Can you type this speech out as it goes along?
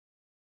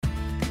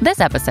This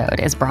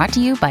episode is brought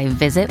to you by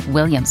Visit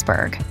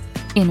Williamsburg.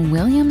 In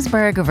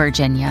Williamsburg,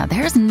 Virginia,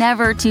 there's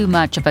never too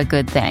much of a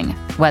good thing.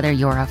 Whether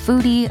you're a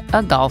foodie,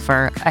 a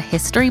golfer, a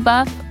history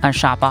buff, a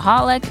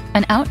shopaholic,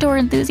 an outdoor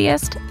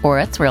enthusiast, or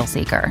a thrill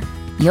seeker,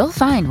 you'll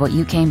find what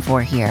you came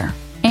for here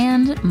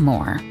and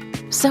more.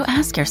 So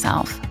ask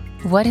yourself,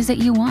 what is it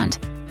you want?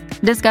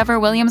 Discover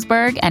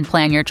Williamsburg and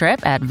plan your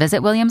trip at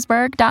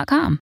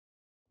visitwilliamsburg.com.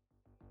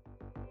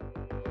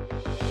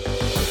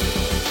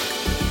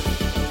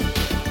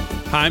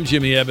 Hi, I'm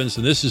Jimmy Evans,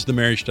 and this is the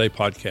Marriage Today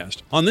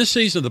podcast. On this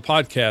season of the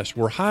podcast,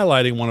 we're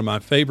highlighting one of my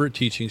favorite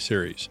teaching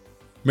series.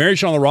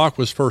 Marriage on the Rock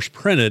was first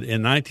printed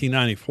in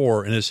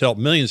 1994 and has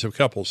helped millions of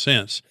couples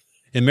since.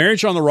 In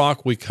Marriage on the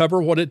Rock, we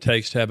cover what it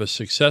takes to have a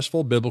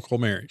successful biblical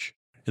marriage.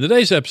 In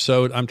today's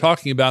episode, I'm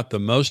talking about the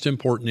most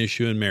important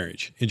issue in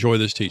marriage. Enjoy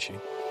this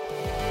teaching.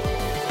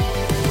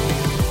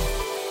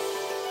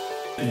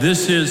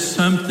 This is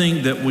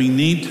something that we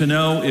need to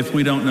know if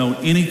we don't know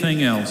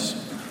anything else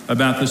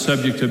about the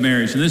subject of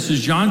marriage. And this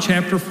is John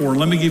chapter 4.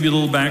 Let me give you a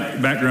little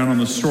background on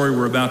the story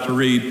we're about to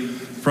read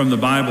from the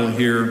Bible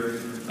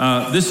here.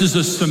 This is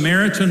a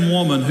Samaritan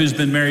woman who's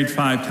been married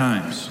 5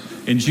 times.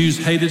 And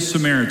Jews hated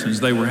Samaritans.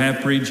 They were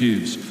half-breed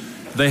Jews.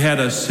 They had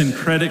a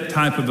syncretic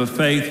type of a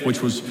faith,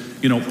 which was,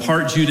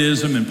 part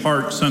Judaism and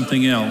part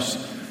something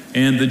else.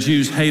 And the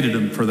Jews hated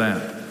them for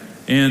that.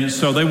 And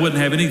so they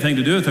wouldn't have anything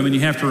to do with them. And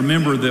you have to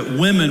remember that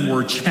women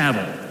were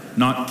chattel,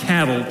 not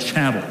cattle,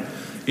 chattel.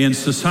 In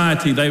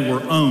society, they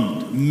were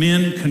owned.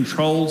 Men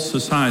controlled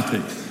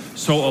society.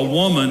 So a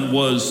woman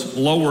was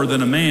lower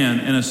than a man,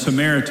 and a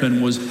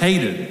Samaritan was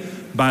hated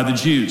by the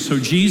Jews. So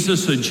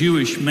Jesus, a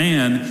Jewish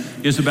man,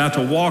 is about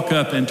to walk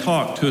up and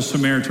talk to a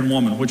Samaritan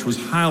woman, which was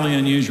highly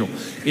unusual,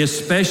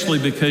 especially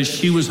because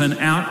she was an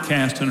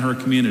outcast in her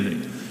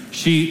community.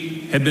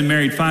 She had been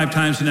married 5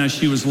 times, and now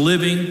she was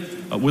living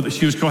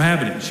she was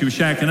cohabiting. She was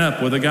shacking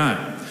up with a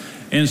guy.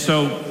 And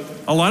so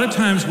a lot of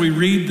times we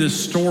read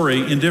this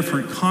story in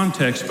different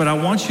contexts, but I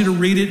want you to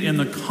read it in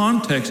the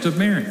context of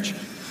marriage.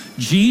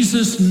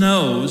 Jesus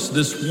knows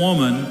this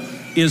woman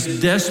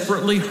is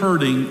desperately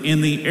hurting in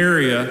the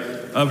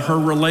area of her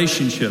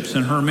relationships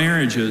and her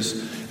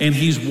marriages, and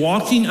he's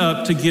walking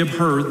up to give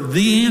her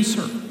the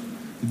answer.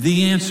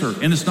 The answer.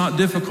 And it's not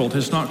difficult.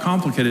 It's not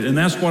complicated. And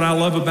that's what I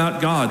love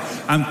about God.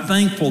 I'm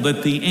thankful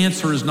that the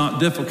answer is not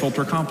difficult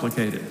or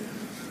complicated.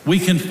 We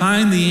can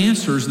find the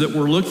answers that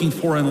we're looking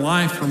for in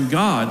life from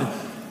God,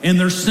 and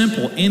they're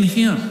simple in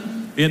Him.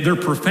 And they're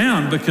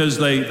profound because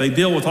they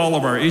deal with all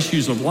of our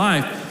issues of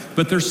life,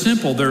 but they're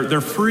simple.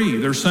 They're free.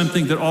 They're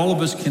something that all of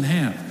us can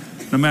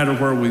have, no matter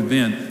where we've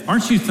been.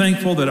 Aren't you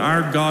thankful that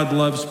our God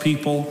loves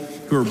people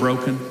who are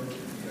broken?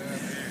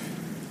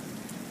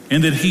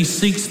 And that He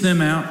seeks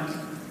them out?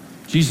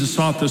 Jesus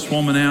sought this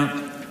woman out.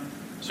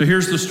 So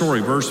here's the story,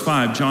 verse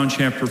 5, John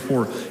chapter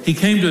 4. He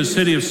came to a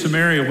city of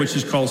Samaria, which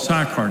is called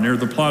Sychar, near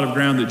the plot of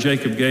ground that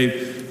Jacob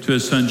gave to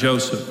his son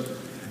Joseph.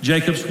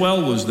 Jacob's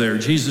well was there.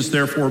 Jesus,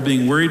 therefore,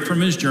 being wearied from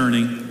his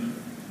journey,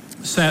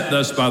 sat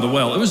thus by the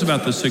well. It was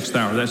about the 6th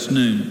hour, that's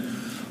noon.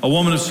 A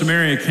woman of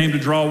Samaria came to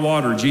draw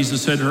water.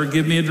 Jesus said to her,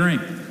 "Give me a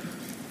drink."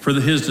 For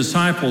his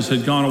disciples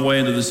had gone away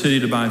into the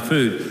city to buy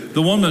food.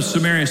 The woman of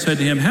Samaria said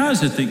to him, "How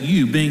is it that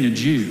you, being a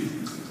Jew,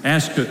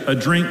 ask a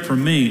drink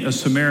from me, a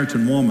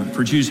Samaritan woman?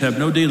 For Jews have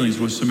no dealings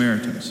with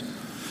Samaritans."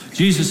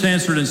 Jesus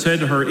answered and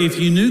said to her, "If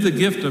you knew the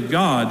gift of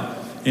God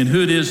and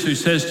who it is who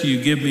says to you,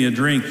 'Give me a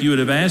drink,' you would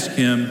have asked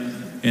him,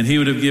 and he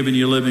would have given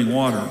you living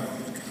water."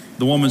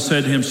 The woman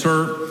said to him,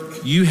 "Sir,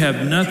 you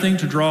have nothing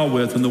to draw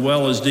with, and the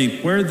well is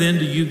deep. Where then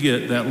do you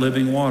get that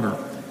living water?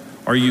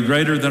 Are you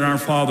greater than our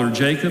father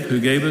Jacob,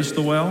 who gave us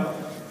the well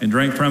and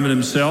drank from it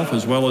himself,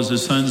 as well as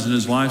his sons and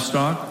his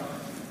livestock?"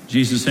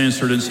 Jesus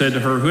answered and said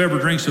to her, "Whoever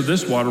drinks of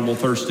this water will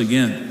thirst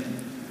again.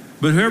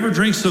 But whoever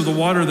drinks of the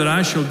water that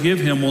I shall give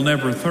him will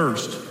never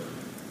thirst.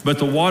 But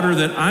the water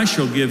that I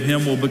shall give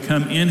him will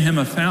become in him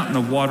a fountain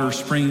of water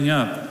springing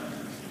up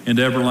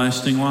into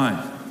everlasting life."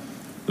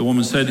 The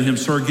woman said to him,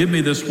 "Sir, give me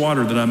this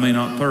water that I may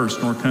not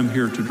thirst, nor come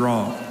here to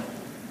draw."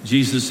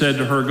 Jesus said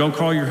to her, "Go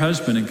call your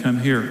husband and come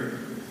here."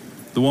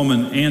 The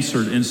woman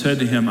answered and said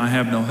to him, "I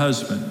have no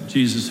husband."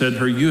 Jesus said to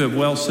her, "You have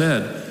well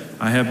said,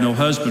 'I have no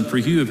husband,' for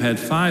you have had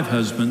 5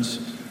 husbands,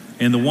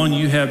 and the one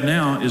you have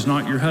now is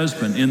not your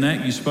husband. In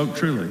that you spoke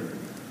truly."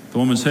 The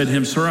woman said to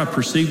him, "Sir, I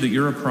perceive that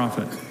you're a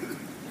prophet.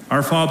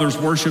 Our fathers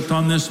worshipped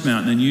on this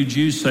mountain, and you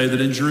Jews say that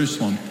in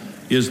Jerusalem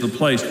is the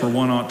place where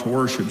one ought to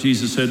worship."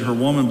 Jesus said to her,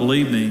 "Woman,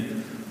 believe me,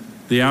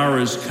 the hour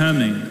is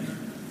coming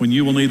when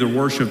you will neither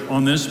worship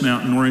on this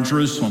mountain nor in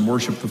Jerusalem.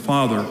 Worship the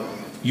Father.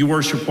 You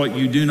worship what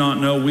you do not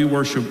know. We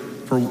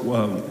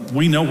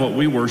know what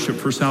we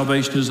worship, for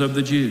salvation is of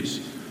the Jews.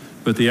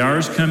 But the hour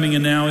is coming,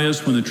 and now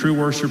is, when the true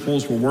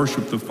worshipers will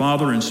worship the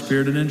Father in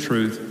spirit and in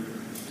truth.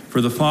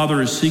 For the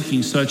Father is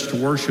seeking such to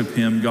worship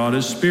him. God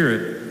is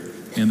spirit,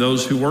 and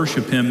those who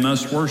worship him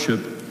must worship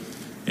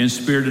in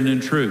spirit and in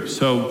truth."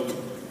 So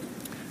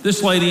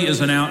this lady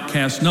is an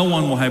outcast. No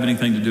one will have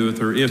anything to do with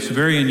her. It's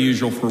very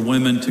unusual for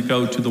women to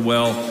go to the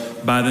well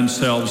by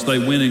themselves. They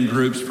went in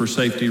groups for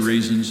safety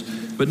reasons,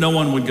 but no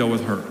one would go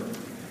with her.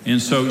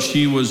 And so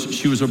she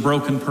was a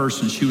broken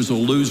person. She was a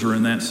loser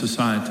in that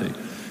society.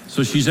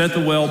 So she's at the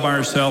well by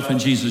herself, and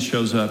Jesus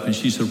shows up, and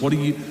she said, what are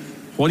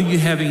you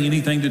having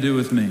anything to do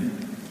with me?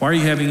 Why are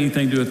you having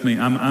anything to do with me?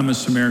 I'm a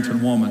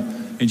Samaritan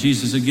woman. And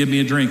Jesus said, give me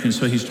a drink. And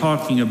so he's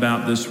talking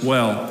about this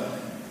well,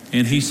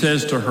 and he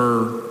says to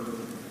her,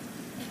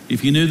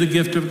 if you knew the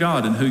gift of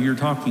God and who you're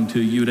talking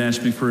to, you would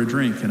ask me for a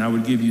drink, and I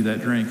would give you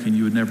that drink, and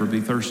you would never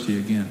be thirsty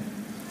again.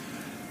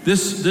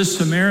 This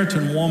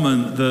Samaritan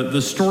woman,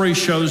 the story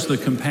shows the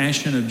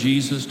compassion of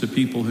Jesus to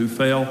people who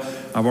fail.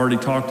 I've already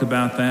talked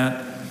about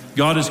that.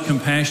 God is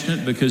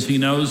compassionate because he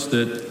knows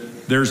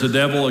that there's a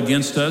devil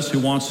against us who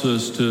wants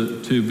us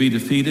to be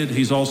defeated.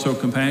 He's also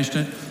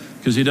compassionate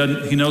because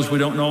he knows we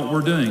don't know what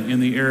we're doing in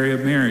the area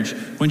of marriage.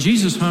 When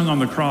Jesus hung on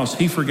the cross,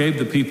 he forgave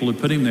the people who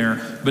put him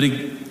there, but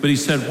he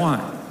said,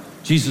 why?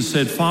 Jesus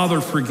said, Father,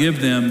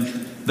 forgive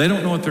them. They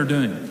don't know what they're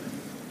doing.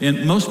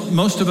 And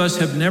most of us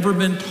have never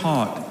been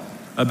taught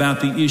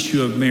about the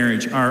issue of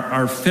marriage,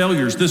 our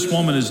failures. This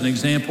woman is an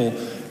example.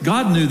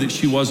 God knew that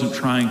she wasn't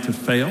trying to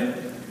fail.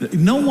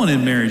 No one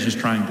in marriage is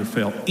trying to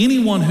fail.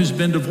 Anyone who's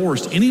been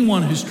divorced,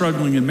 anyone who's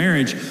struggling in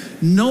marriage,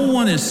 no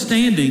one is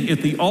standing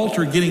at the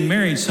altar getting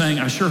married saying,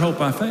 I sure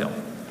hope I fail.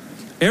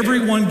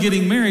 Everyone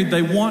getting married,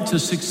 they want to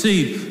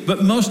succeed,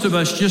 but most of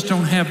us just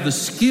don't have the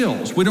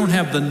skills. We don't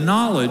have the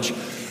knowledge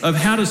of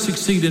how to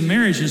succeed in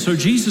marriage. And so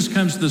Jesus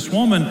comes to this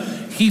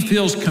woman. He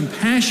feels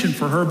compassion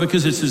for her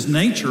because it's his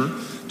nature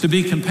to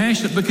be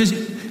compassionate, because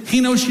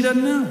he knows she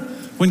doesn't know.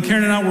 When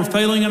Karen and I were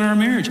failing in our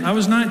marriage, I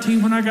was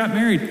 19 when I got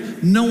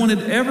married. No one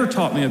had ever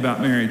taught me about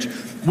marriage.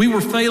 We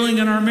were failing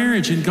in our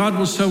marriage, and God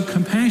was so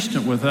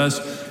compassionate with us.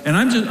 And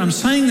I'm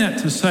saying that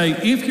to say,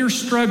 if you're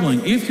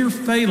struggling, if you're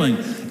failing,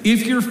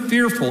 if you're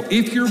fearful,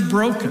 if you're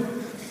broken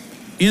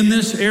in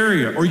this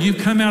area, or you've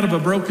come out of a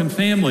broken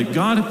family,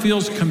 God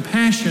feels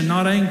compassion,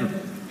 not anger.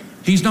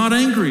 He's not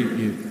angry at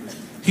you.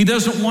 He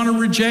doesn't want to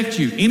reject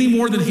you any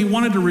more than he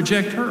wanted to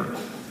reject her.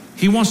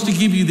 He wants to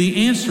give you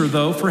the answer,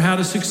 though, for how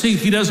to succeed.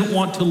 He doesn't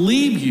want to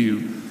leave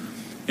you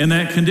in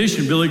that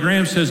condition. Billy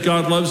Graham says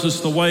God loves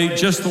us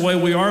just the way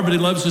we are, but he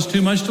loves us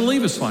too much to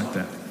leave us like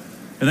that.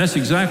 And that's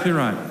exactly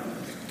right.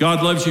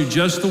 God loves you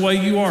just the way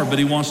you are, but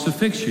he wants to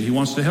fix you. He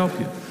wants to help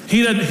you.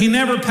 He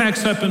never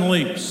packs up and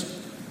leaves.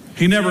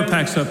 He never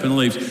packs up and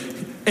leaves.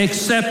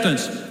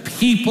 Acceptance.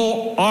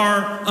 People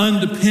are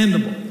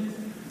undependable.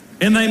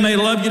 And they may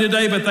love you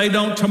today, but they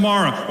don't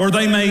tomorrow. Or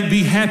they may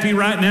be happy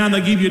right now and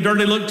they give you a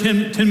dirty look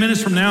 10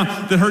 minutes from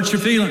now that hurts your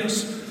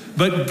feelings.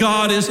 But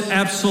God is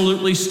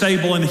absolutely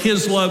stable, and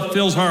his love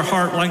fills our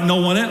heart like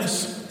no one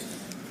else.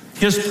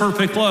 His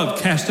perfect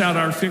love casts out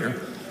our fear.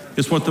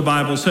 It's what the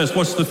Bible says.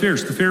 What's the fear?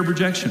 It's the fear of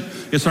rejection.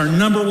 It's our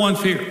number one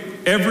fear.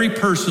 Every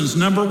person's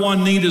number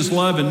one need is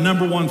love, and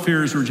number one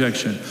fear is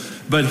rejection.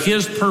 But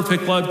his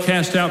perfect love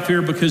casts out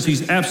fear because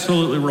he's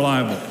absolutely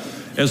reliable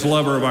as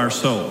lover of our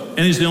soul. And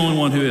he's the only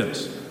one who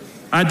is.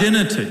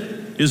 Identity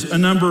is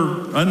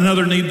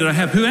another need that I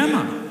have. Who am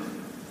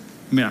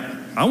I?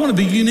 I want to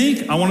be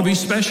unique. I want to be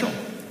special.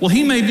 Well,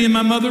 he made me in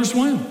my mother's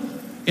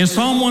womb. In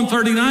Psalm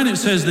 139, it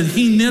says that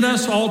he knit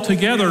us all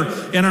together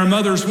in our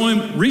mother's womb.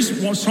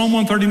 Psalm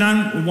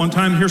 139, one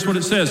time, here's what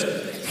it says.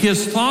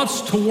 His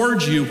thoughts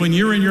towards you when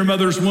you're in your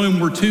mother's womb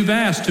were too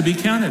vast to be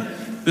counted.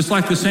 It's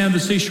like the sand of the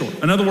seashore.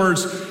 In other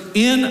words,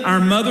 in our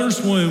mother's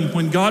womb,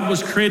 when God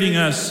was creating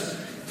us,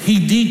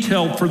 he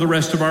detailed for the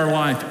rest of our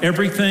life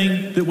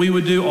everything that we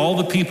would do, all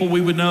the people we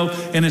would know,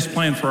 and his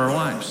plan for our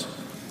lives.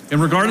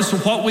 And regardless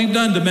of what we've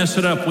done to mess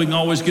it up, we can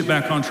always get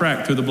back on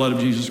track through the blood of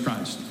Jesus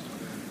Christ.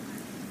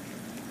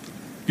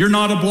 You're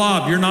not a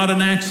blob. You're not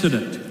an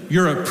accident.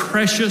 You're a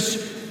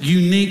precious,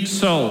 unique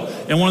soul.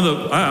 And one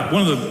of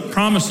the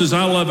promises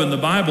I love in the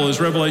Bible is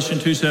Revelation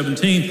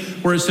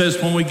 2:17, where it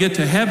says when we get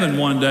to heaven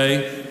one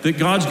day, that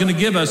God's going to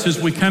give us,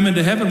 as we come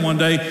into heaven one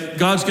day,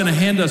 God's going to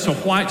hand us a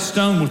white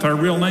stone with our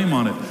real name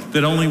on it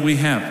that only we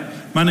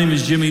have. My name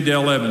is Jimmy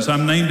Dale Evans.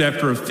 I'm named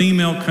after a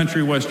female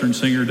country western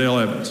singer, Dale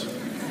Evans.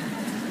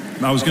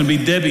 I was going to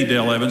be Debbie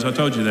Dale Evans. I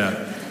told you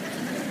that.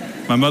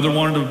 My mother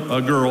wanted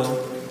a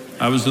girl.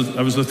 I was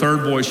the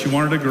third boy. She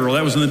wanted a girl.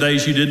 That was in the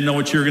days you didn't know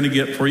what you were going to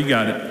get before you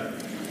got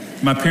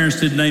it. My parents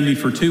didn't name me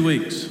for 2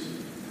 weeks.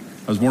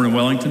 I was born in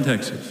Wellington,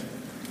 Texas.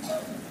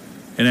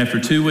 And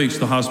after 2 weeks,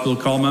 the hospital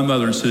called my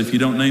mother and said, if you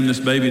don't name this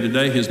baby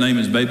today, his name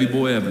is Baby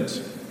Boy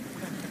Evans.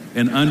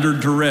 And under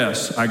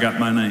duress, I got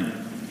my name.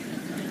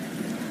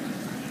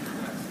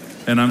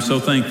 And I'm so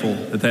thankful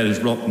that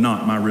is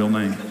not my real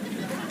name.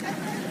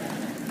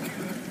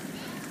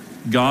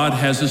 God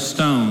has a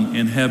stone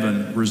in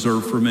heaven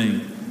reserved for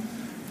me.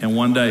 And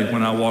one day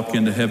when I walk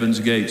into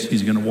heaven's gates,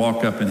 he's going to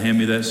walk up and hand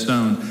me that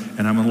stone,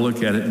 and I'm going to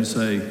look at it and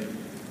say,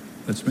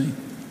 that's me.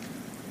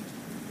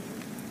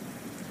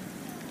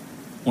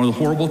 One of the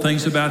horrible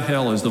things about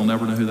hell is they'll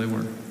never know who they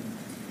were.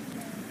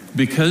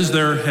 Because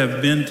there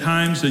have been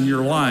times in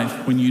your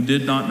life when you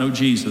did not know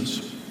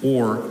Jesus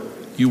or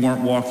you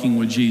weren't walking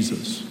with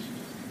Jesus.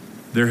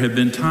 There have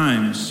been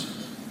times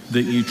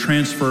that you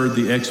transferred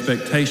the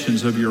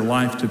expectations of your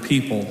life to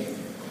people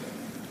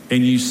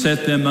and you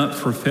set them up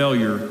for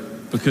failure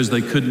because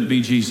they couldn't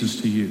be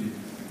Jesus to you.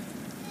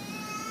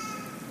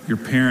 Your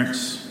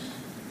parents,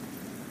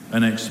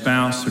 an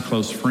ex-spouse, a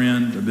close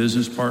friend, a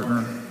business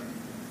partner,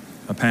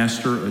 a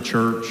pastor, a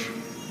church,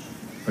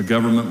 a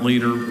government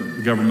leader,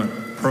 a government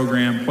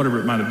program, whatever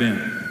it might have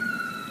been.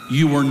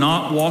 You were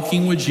not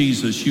walking with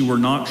Jesus. You were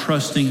not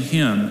trusting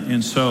him.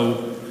 And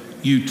so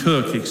you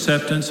took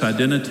acceptance,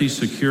 identity,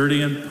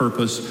 security, and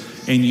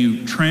purpose, and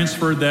you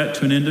transferred that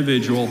to an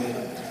individual,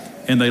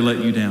 and they let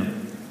you down.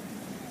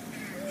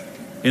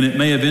 And it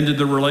may have ended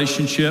the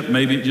relationship.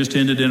 Maybe it just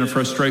ended in a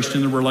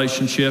frustration in the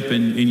relationship,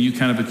 and you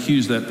kind of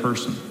accused that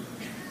person.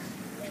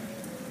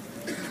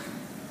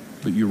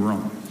 But you were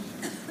wrong.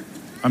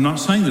 I'm not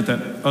saying that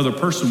that other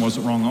person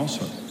wasn't wrong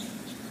also.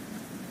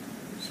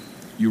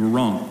 You were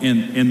wrong.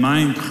 And my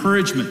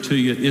encouragement to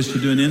you is to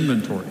do an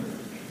inventory.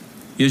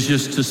 Is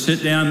just to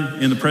sit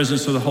down in the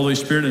presence of the Holy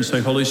Spirit and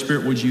say, Holy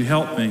Spirit, would you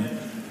help me?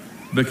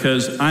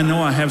 Because I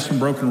know I have some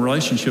broken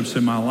relationships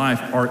in my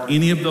life. Are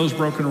any of those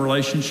broken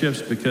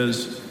relationships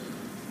because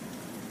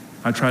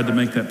I tried to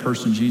make that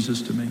person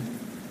Jesus to me?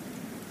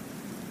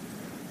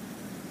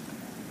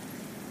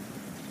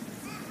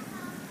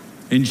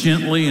 And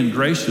gently and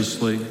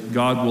graciously,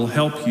 God will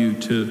help you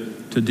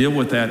to deal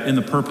with that. And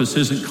the purpose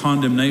isn't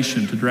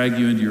condemnation to drag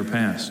you into your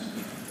past.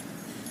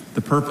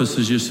 The purpose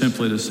is just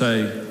simply to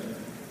say,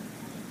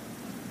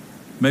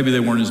 maybe they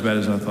weren't as bad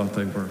as I thought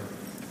they were.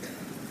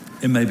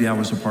 And maybe I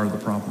was a part of the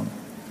problem.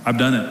 I've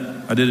done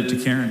it. I did it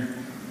to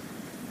Karen.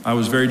 I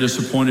was very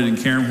disappointed in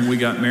Karen when we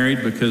got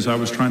married because I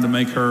was trying to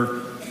make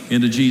her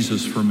into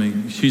Jesus for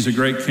me. She's a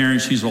great Karen.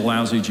 She's a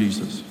lousy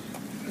Jesus.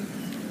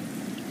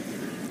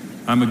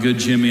 I'm a good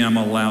Jimmy. I'm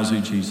a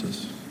lousy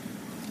Jesus.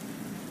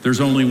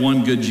 There's only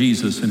one good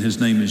Jesus, and his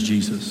name is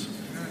Jesus.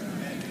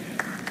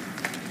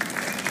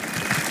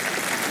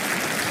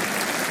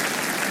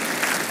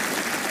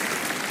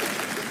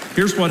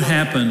 Here's what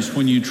happens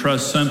when you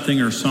trust something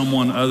or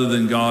someone other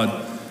than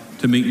God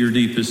to meet your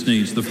deepest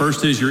needs. The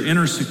first is your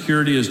inner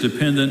security is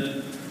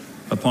dependent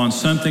upon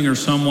something or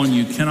someone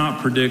you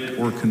cannot predict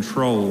or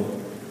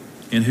control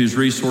and whose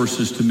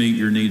resources to meet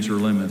your needs are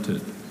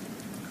limited.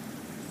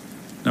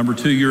 Number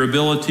two, your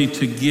ability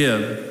to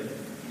give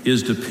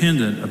is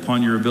dependent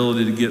upon your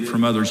ability to get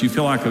from others. You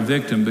feel like a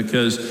victim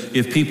because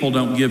if people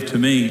don't give to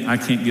me, I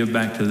can't give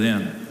back to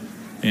them.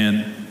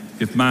 And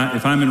if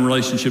I'm in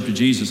relationship to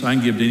Jesus, I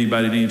can give to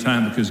anybody at any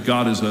time because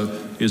God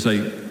is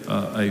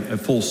a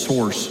full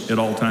source at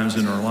all times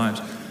in our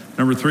lives.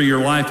 Number three, your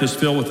life is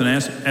filled with an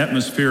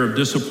atmosphere of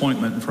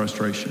disappointment and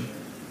frustration.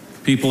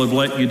 People have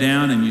let you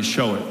down and you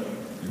show it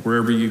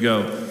wherever you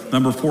go.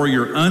 Number four,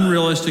 your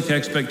unrealistic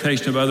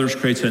expectation of others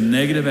creates a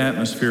negative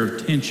atmosphere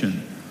of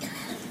tension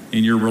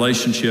in your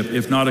relationship,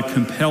 if not a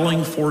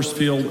compelling force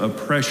field of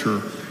pressure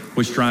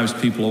which drives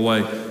people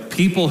away.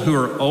 People who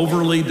are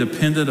overly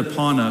dependent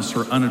upon us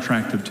are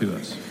unattractive to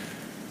us.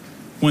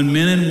 When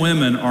men and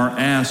women are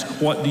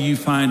asked, what do you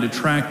find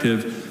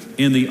attractive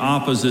in the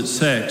opposite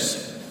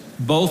sex?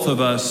 Both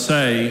of us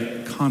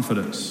say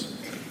confidence.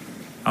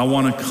 I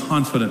want a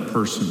confident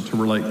person to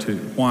relate to.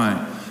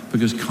 Why?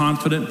 Because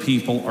confident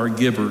people are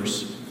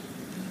givers,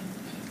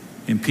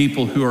 and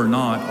people who are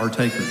not are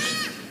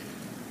takers.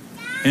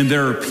 And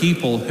there are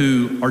people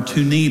who are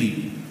too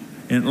needy.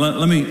 And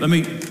let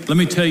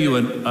me tell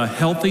you a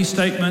healthy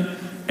statement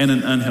and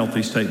an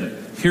unhealthy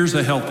statement. Here's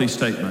a healthy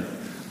statement.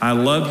 I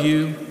love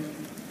you,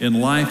 and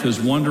life is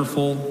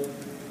wonderful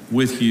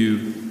with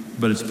you,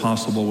 but it's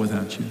possible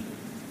without you.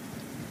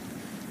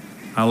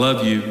 I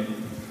love you,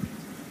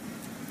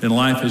 and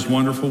life is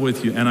wonderful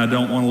with you, and I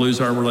don't want to lose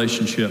our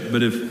relationship.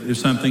 But if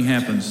something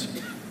happens,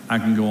 I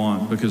can go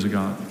on because of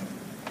God.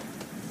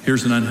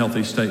 Here's an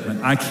unhealthy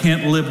statement. I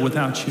can't live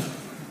without you.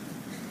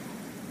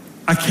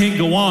 I can't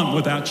go on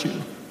without you.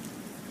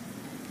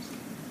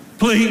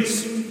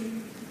 Please.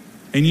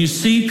 And you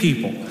see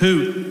people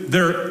who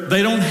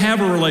they don't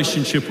have a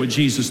relationship with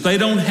Jesus. They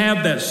don't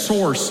have that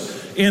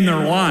source in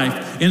their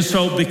life. And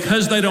so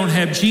because they don't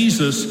have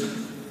Jesus,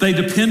 they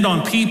depend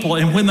on people.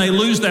 And when they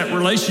lose that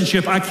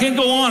relationship, I can't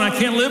go on. I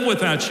can't live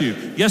without you.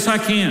 Yes, I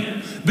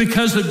can.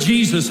 Because of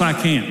Jesus, I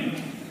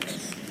can.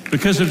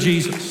 Because of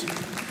Jesus.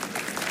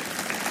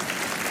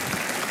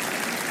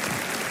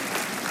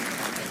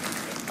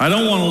 I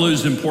don't want to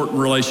lose important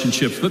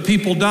relationships, but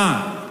people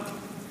die.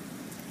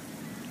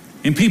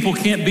 And people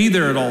can't be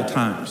there at all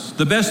times.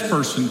 The best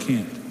person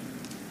can't.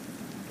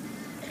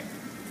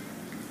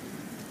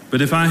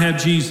 But if I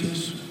have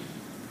Jesus,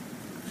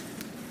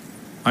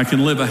 I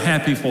can live a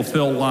happy,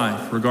 fulfilled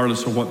life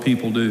regardless of what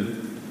people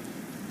do.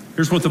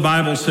 Here's what the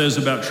Bible says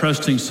about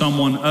trusting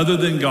someone other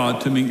than God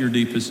to meet your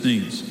deepest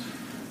needs.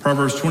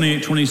 Proverbs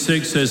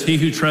 28:26 says, he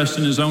who trusts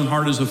in his own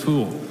heart is a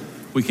fool.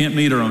 We can't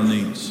meet our own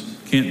needs.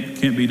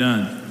 Can't be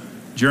done.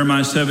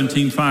 Jeremiah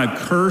 17:5,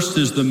 cursed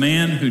is the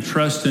man who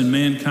trusts in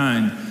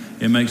mankind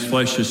and makes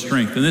flesh his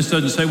strength. And this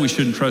doesn't say we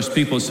shouldn't trust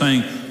people. It's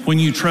saying when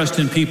you trust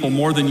in people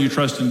more than you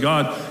trust in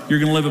God, you're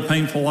going to live a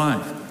painful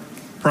life.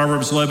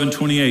 Proverbs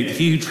 11:28,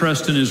 he who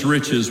trusts in his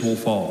riches will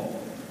fall.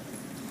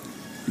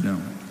 You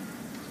know,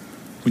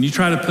 When you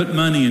try to put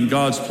money in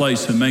God's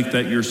place and make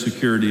that your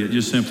security, it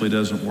just simply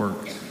doesn't work.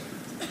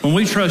 When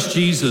we trust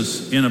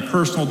Jesus in a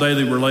personal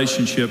daily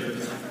relationship,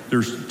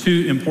 there's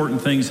two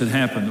important things that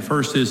happen. The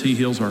first is he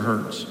heals our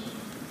hurts.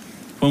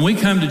 When we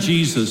come to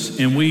Jesus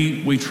and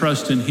we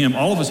trust in him,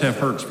 all of us have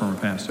hurts from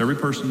our past. Every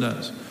person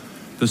does.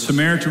 The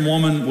Samaritan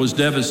woman was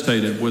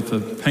devastated with the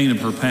pain of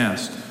her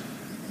past.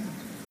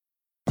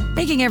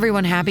 Making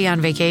everyone happy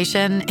on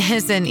vacation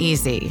isn't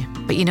easy,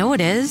 but you know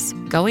what is?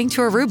 Going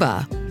to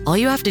Aruba. All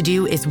you have to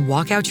do is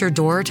walk out your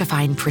door to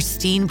find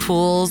pristine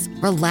pools,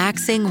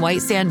 relaxing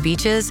white sand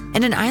beaches,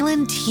 and an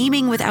island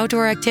teeming with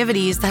outdoor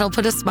activities that'll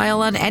put a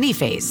smile on any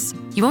face.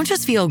 You won't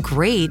just feel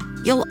great,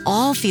 you'll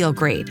all feel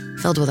great,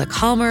 filled with a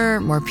calmer,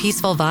 more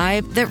peaceful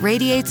vibe that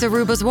radiates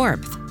Aruba's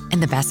warmth.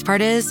 And the best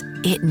part is,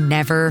 it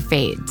never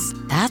fades.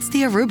 That's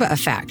the Aruba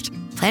effect.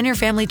 Plan your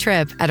family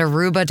trip at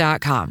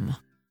Aruba.com.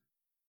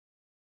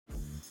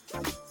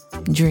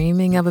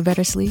 Dreaming of a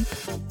better sleep?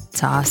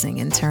 Tossing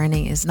and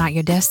turning is not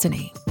your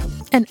destiny.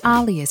 And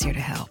Ollie is here to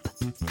help.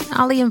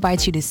 Ollie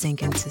invites you to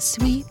sink into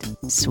sweet,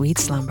 sweet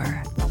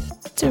slumber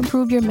to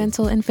improve your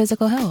mental and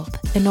physical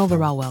health and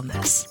overall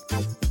wellness.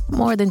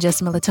 More than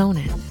just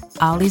melatonin,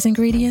 Ollie's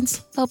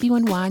ingredients help you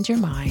unwind your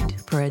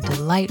mind for a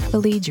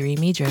delightfully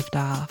dreamy drift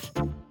off.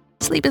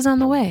 Sleep is on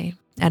the way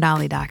at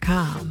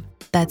Ollie.com.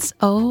 That's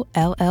OLLY.com.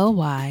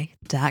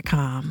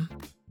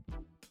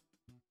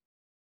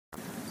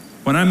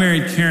 When I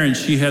married Karen,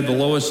 she had the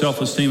lowest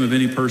self-esteem of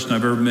any person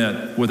I've ever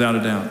met, without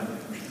a doubt.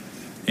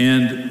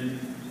 And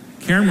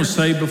Karen was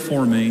saved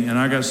before me, and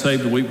I got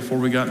saved a week before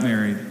we got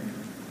married.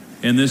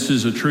 And this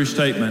is a true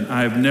statement.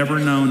 I have never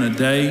known a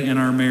day in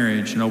our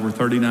marriage in over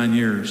 39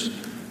 years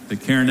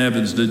that Karen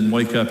Evans didn't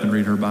wake up and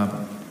read her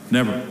Bible.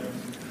 Never.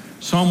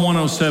 Psalm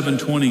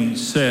 107:20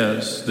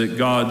 says that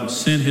God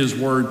sent his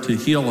word to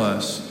heal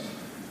us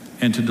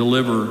and to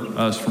deliver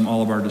us from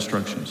all of our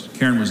destructions.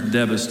 Karen was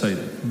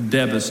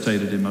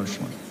devastated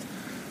emotionally.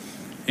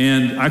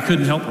 And I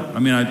couldn't help her. I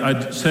mean,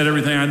 I said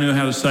everything I knew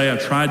how to say. I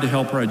tried to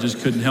help her. I just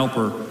couldn't help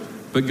her.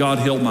 But God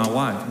healed my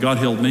wife. God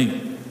healed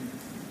me.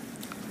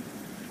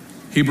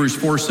 Hebrews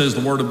 4 says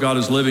the word of God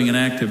is living and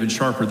active and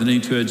sharper than any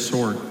two-edged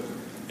sword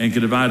and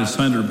can divide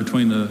asunder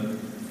between the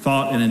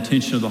thought and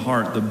intention of the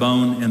heart, the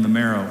bone and the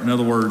marrow. In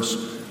other words,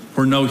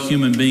 where no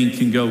human being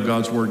can go,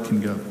 God's word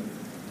can go.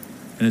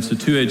 And it's a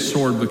two-edged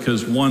sword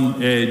because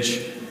one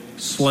edge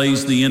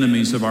slays the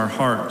enemies of our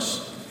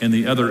hearts, and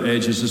the other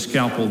edge is a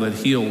scalpel that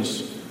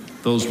heals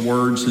those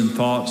words and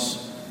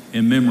thoughts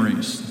and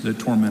memories that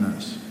torment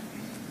us.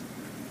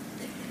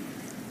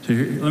 So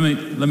here,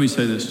 let me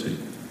say this to you.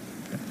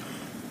 Okay.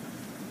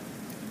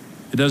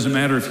 It doesn't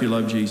matter if you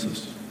love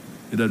Jesus.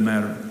 It doesn't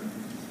matter.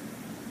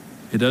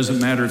 It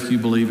doesn't matter if you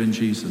believe in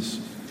Jesus.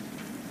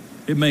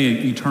 It may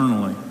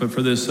eternally, but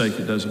for this sake,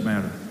 it doesn't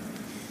matter.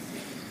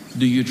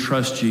 Do you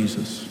trust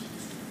Jesus?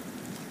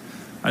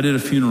 I did a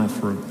funeral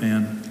for a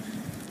man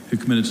who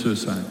committed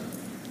suicide.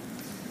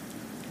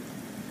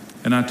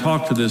 And I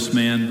talked to this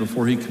man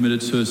before he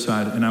committed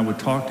suicide, and I would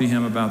talk to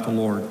him about the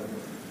Lord.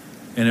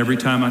 And every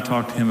time I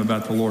talked to him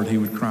about the Lord, he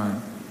would cry.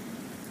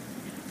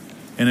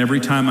 And every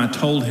time I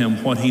told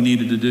him what he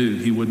needed to do,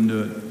 he wouldn't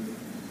do it.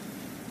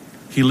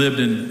 He lived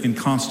in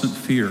constant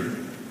fear.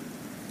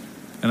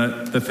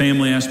 And the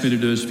family asked me to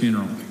do his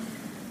funeral.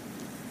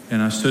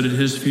 And I stood at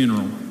his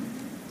funeral.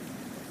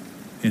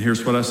 And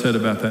here's what I said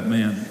about that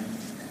man.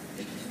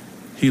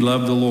 He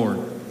loved the Lord.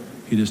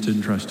 He just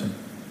didn't trust him.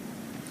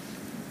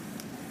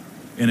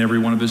 And every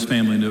one of his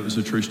family knew it was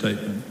a true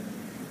statement.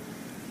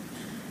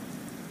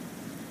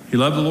 He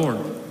loved the Lord.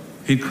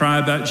 He'd cry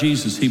about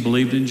Jesus. He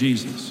believed in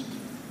Jesus.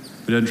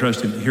 But he doesn't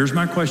trust him. Here's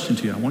my question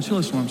to you. I want you to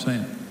listen to what I'm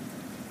saying.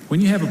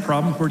 When you have a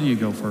problem, where do you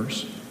go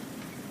first?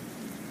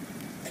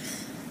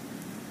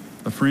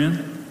 A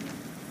friend?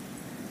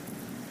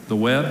 The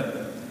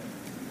web?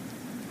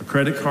 A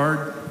credit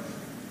card?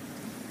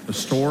 A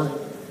store?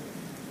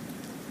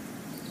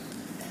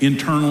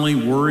 Internally,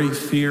 worry,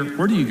 fear.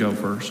 Where do you go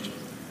first?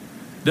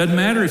 Doesn't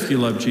matter if you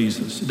love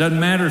Jesus. It doesn't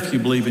matter if you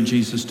believe in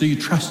Jesus. Do you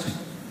trust him?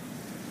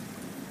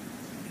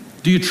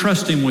 Do you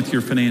trust him with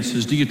your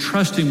finances? Do you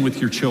trust him with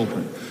your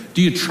children?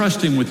 Do you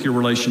trust him with your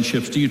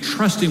relationships? Do you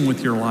trust him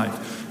with your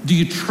life? Do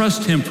you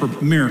trust him for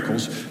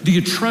miracles? Do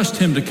you trust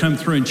him to come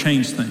through and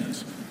change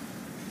things?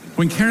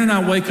 When Karen and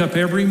I wake up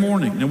every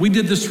morning, and we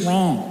did this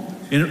wrong,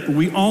 and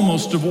we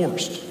almost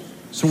divorced.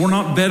 So we're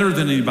not better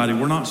than anybody.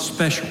 We're not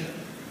special.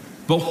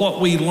 But what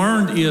we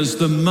learned is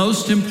the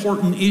most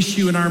important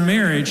issue in our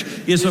marriage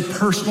is a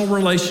personal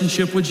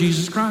relationship with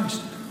Jesus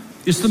Christ.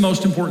 It's the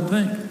most important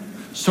thing.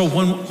 So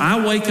when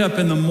I wake up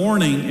in the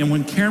morning and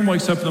when Karen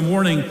wakes up in the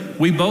morning,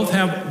 we both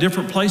have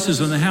different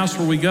places in the house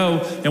where we go,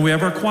 and we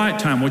have our quiet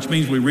time, which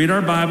means we read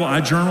our Bible. I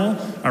journal,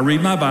 I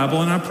read my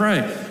Bible, and I pray.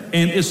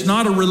 And it's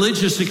not a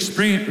religious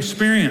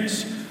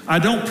experience. I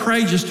don't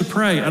pray just to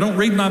pray. I don't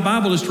read my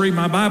Bible just to read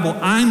my Bible.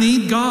 I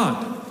need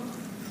God.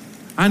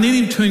 I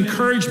need him to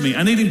encourage me.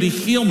 I need him to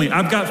heal me.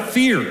 I've got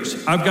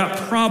fears. I've got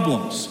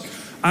problems.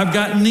 I've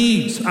got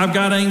needs. I've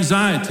got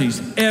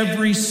anxieties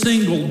every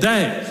single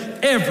day,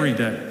 every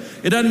day.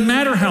 It doesn't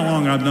matter how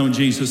long I've known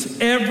Jesus.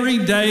 Every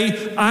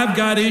day I've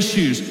got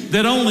issues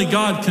that only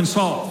God can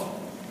solve.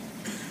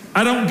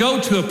 I don't go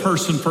to a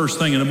person first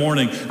thing in the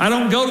morning. I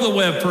don't go to the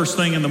web first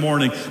thing in the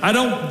morning. I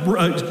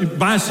don't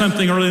buy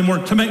something early in the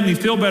morning to make me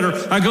feel better.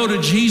 I go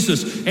to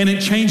Jesus, and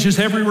it changes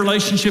every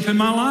relationship in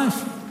my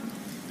life.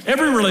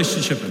 Every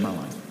relationship in my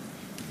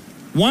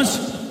life. Once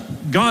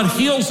God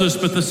heals us,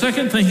 but the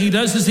second thing he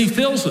does is he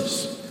fills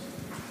us.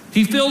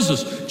 He fills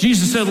us.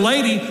 Jesus said,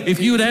 lady,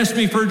 if you had asked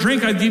me for a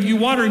drink, I'd give you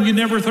water and you'd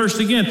never thirst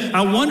again.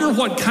 I wonder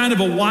what kind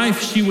of a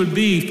wife she would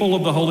be full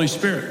of the Holy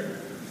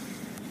Spirit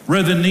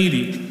rather than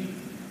needy.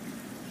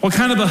 What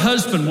kind of a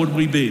husband would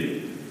we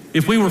be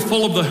if we were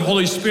full of the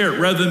Holy Spirit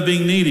rather than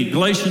being needy?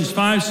 Galatians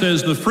 5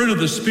 says the fruit of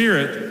the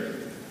Spirit,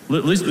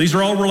 these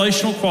are all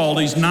relational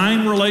qualities,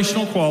 9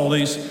 relational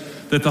qualities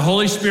that the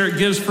Holy Spirit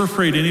gives for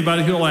free to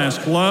anybody who will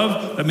ask.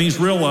 Love, that means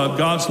real love,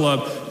 God's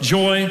love.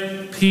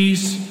 Joy,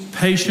 peace,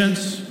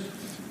 patience,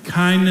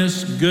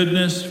 kindness,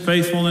 goodness,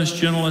 faithfulness,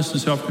 gentleness, and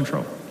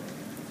self-control.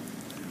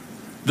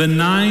 The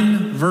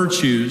 9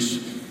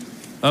 virtues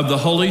of the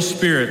Holy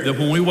Spirit that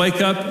when we wake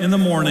up in the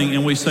morning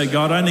and we say,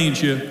 God, I need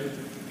you.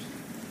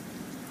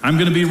 I'm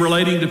going to be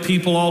relating to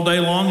people all day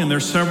long, and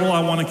there's several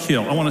I want to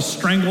kill. I want to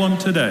strangle them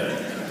today.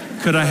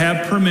 Could I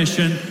have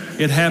permission?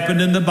 It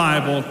happened in the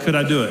Bible. Could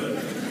I do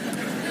it?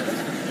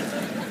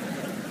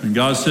 And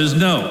God says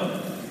no.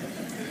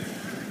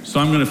 So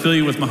I'm going to fill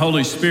you with my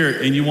Holy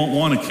Spirit, and you won't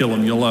want to kill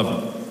them. You'll love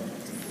them.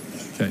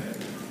 Okay.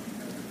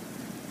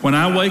 When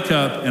I wake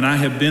up and I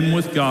have been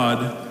with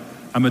God,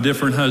 I'm a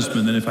different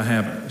husband than if I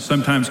haven't.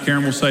 Sometimes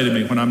Karen will say to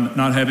me when I'm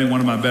not having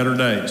one of my better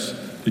days,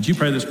 did you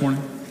pray this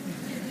morning?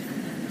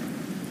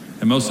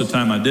 And most of the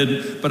time I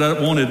didn't, but I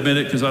won't admit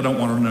it because I don't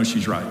want her to know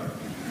she's right.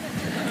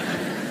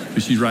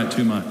 Because she's right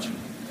too much.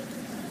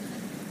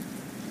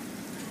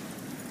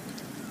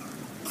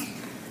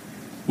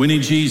 We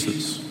need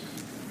Jesus.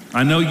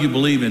 I know you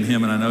believe in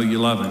him and I know you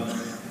love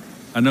him.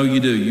 I know you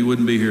do. You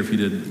wouldn't be here if you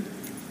didn't.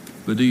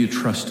 But do you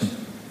trust him?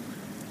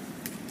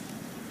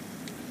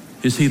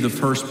 Is he the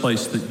first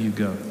place that you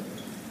go?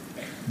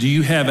 Do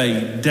you have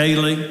a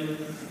daily,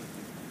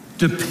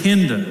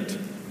 dependent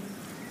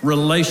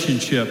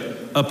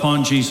relationship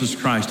upon Jesus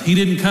Christ? He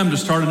didn't come to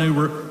start a new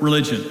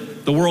religion.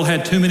 The world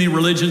had too many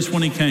religions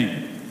when he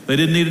came. They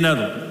didn't need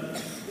another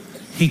one.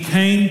 He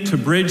came to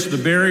bridge the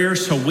barrier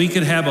so we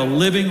could have a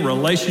living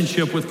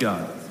relationship with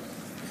God,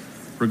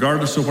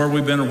 regardless of where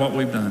we've been or what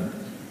we've done,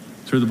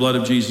 through the blood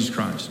of Jesus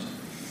Christ.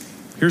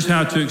 Here's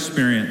how to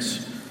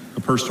experience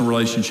a personal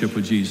relationship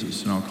with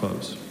Jesus, and I'll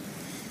close.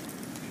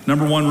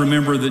 Number 1,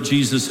 remember that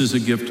Jesus is a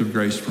gift of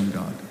grace from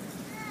God.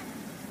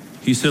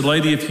 He said,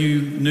 lady, if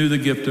you knew the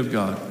gift of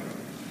God,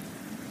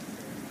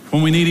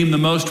 when we need him the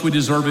most, we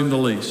deserve him the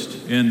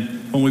least.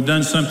 And when we've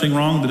done something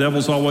wrong, the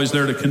devil's always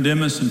there to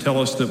condemn us and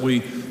tell us that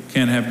we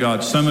can't have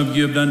God. Some of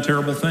you have done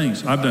terrible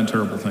things. I've done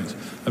terrible things.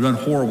 I've done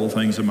horrible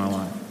things in my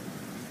life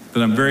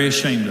that I'm very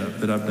ashamed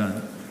of that I've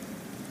done.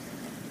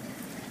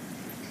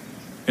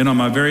 And on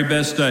my very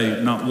best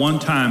day, not one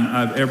time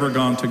I've ever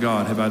gone to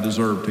God have I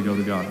deserved to go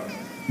to God.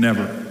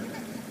 Never.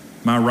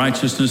 My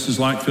righteousness is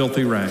like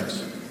filthy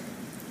rags,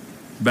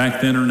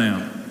 back then or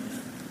now.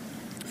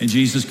 And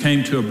Jesus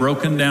came to a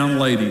broken down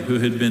lady who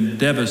had been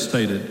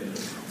devastated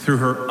through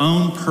her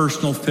own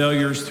personal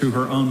failures, through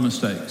her own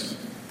mistakes.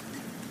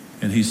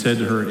 And he said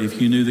to her,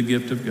 if you knew the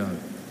gift of God.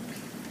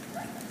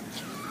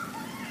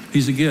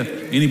 He's a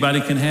gift.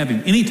 Anybody can have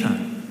him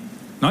anytime.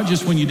 Not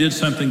just when you did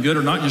something good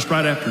or not just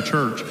right after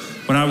church.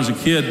 When I was a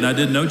kid and I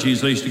didn't know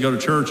Jesus, I used to go to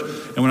church.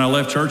 And when I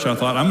left church, I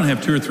thought, I'm going to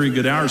have 2 or 3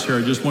 good hours here.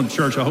 I just went to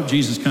church. I hope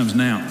Jesus comes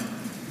now.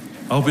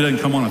 I hope he doesn't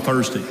come on a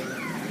Thursday.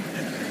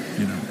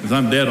 Because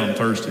I'm dead on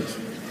Thursdays.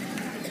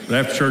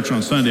 But after church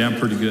on Sunday, I'm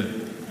pretty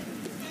good.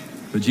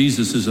 But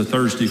Jesus is a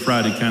Thursday,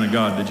 Friday kind of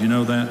God. Did you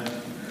know that?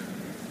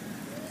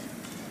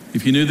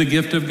 If you knew the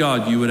gift of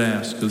God, you would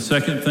ask. The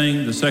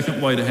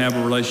second way to have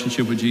a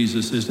relationship with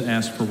Jesus is to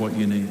ask for what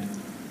you need.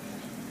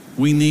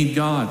 We need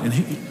God, and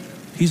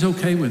he's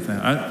okay with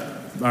that.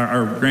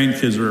 Our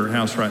grandkids are at our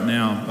house right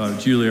now.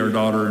 Julie, our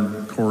daughter,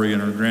 and Corey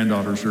and our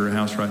granddaughters are at our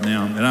house right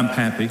now, and I'm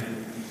Pappy.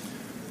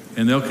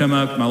 And they'll come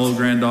up, my little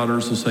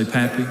granddaughters will say,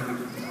 Pappy,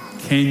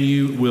 can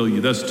you, will you?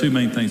 That's 2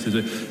 main things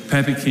they say.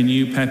 Pappy, can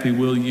you? Pappy,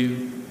 will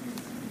you?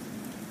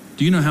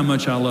 Do you know how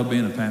much I love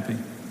being a Pappy?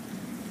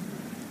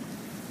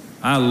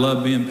 I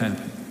love being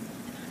Pappy.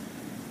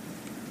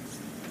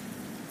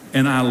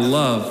 And I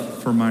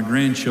love for my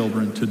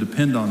grandchildren to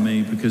depend on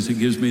me because it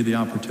gives me the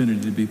opportunity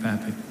to be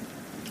Pappy.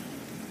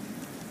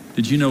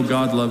 Did you know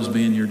God loves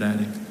being your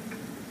daddy?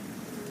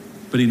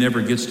 But he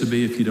never gets to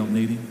be if you don't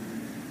need him.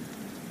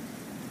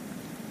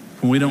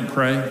 When we don't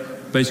pray,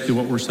 basically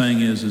what we're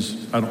saying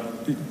is I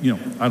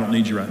don't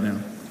need you right now.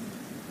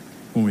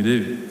 When we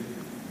do.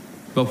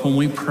 But when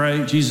we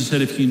pray, Jesus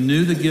said, if you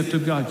knew the gift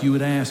of God, you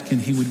would ask and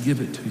he would give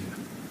it to you.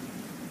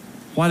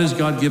 Why does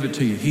God give it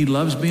to you? He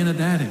loves being a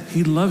daddy.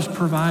 He loves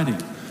providing.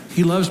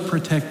 He loves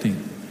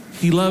protecting.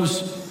 He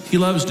loves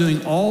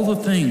doing all the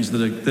things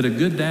that a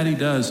good daddy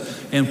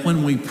does. And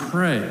when we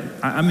pray,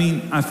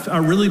 I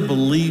really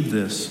believe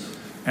this,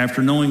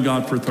 after knowing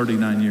God for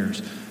 39 years.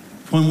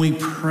 When we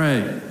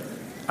pray,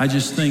 I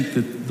just think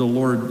that the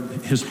Lord,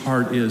 his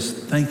heart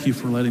is, thank you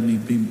for letting me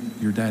be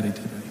your daddy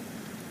today.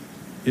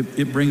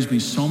 It brings me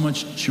so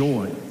much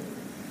joy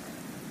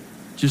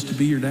just to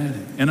be your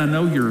daddy. And I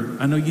know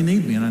you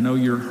need me, and I know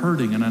you're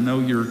hurting, and I know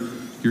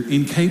you're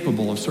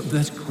incapable of serving.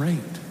 That's great.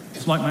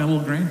 It's like my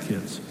little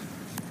grandkids.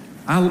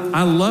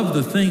 I love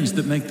the things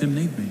that make them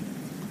need me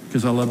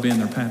because I love being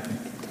their pappy,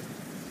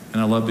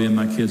 and I love being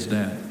my kid's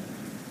dad.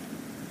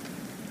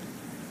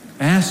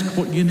 Ask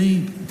what you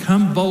need.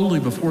 Come boldly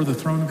before the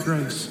throne of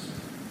grace.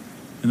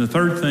 And the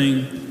third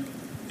thing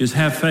is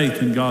have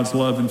faith in God's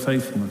love and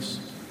faithfulness.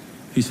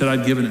 He said,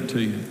 I'd given it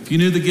to you. If you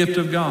knew the gift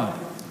of God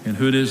and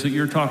who it is that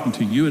you're talking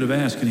to, you would have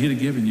asked and he'd have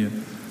given you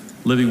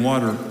living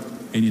water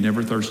and you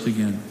never thirst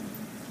again.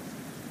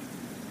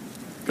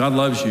 God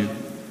loves you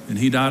and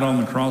he died on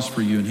the cross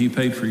for you and he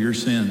paid for your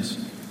sins.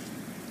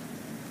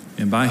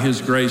 And by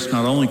his grace,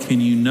 not only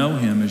can you know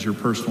him as your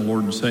personal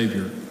Lord and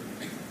Savior,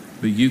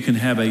 but you can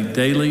have a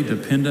daily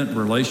dependent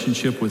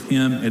relationship with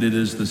him, and it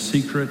is the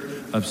secret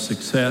of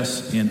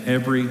success in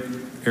every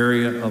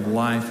area of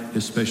life,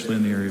 especially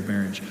in the area of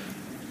marriage.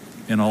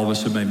 And all of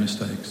us have made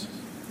mistakes.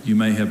 You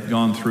may have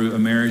gone through a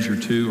marriage or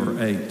 2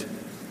 or 8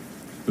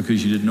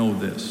 because you didn't know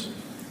this.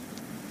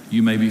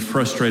 You may be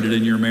frustrated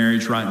in your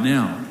marriage right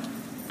now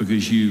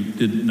because you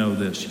didn't know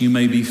this. You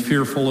may be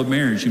fearful of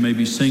marriage. You may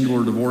be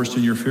single or divorced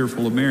and you're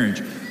fearful of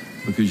marriage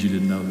because you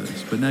didn't know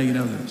this. But now you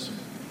know this.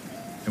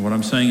 And what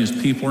I'm saying is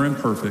people are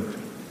imperfect.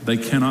 They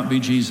cannot be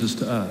Jesus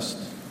to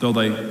us, though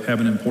they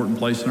have an important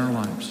place in our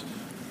lives.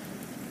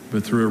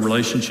 But through a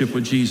relationship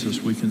with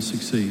Jesus, we can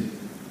succeed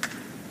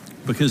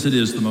because it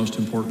is the most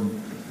important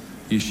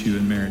issue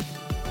in marriage.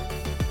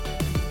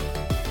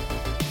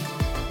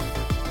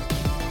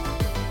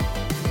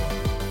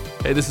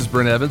 Hey, this is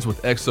Brent Evans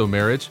with XO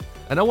Marriage,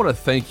 and I want to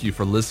thank you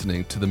for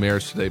listening to the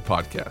Marriage Today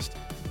podcast.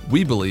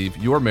 We believe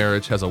your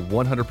marriage has a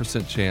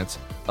 100% chance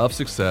of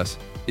success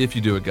if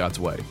you do it God's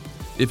way.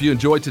 If you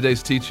enjoyed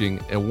today's teaching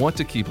and want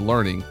to keep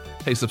learning,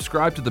 hey,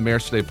 subscribe to the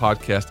Marriage Today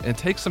podcast and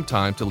take some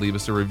time to leave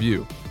us a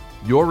review.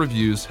 Your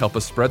reviews help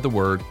us spread the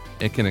word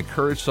and can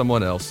encourage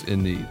someone else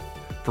in need.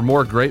 For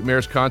more great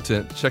marriage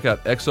content, check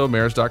out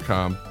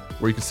xomarriage.com,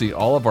 where you can see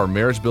all of our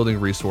marriage building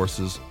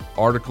resources,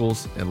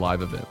 articles, and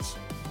live events.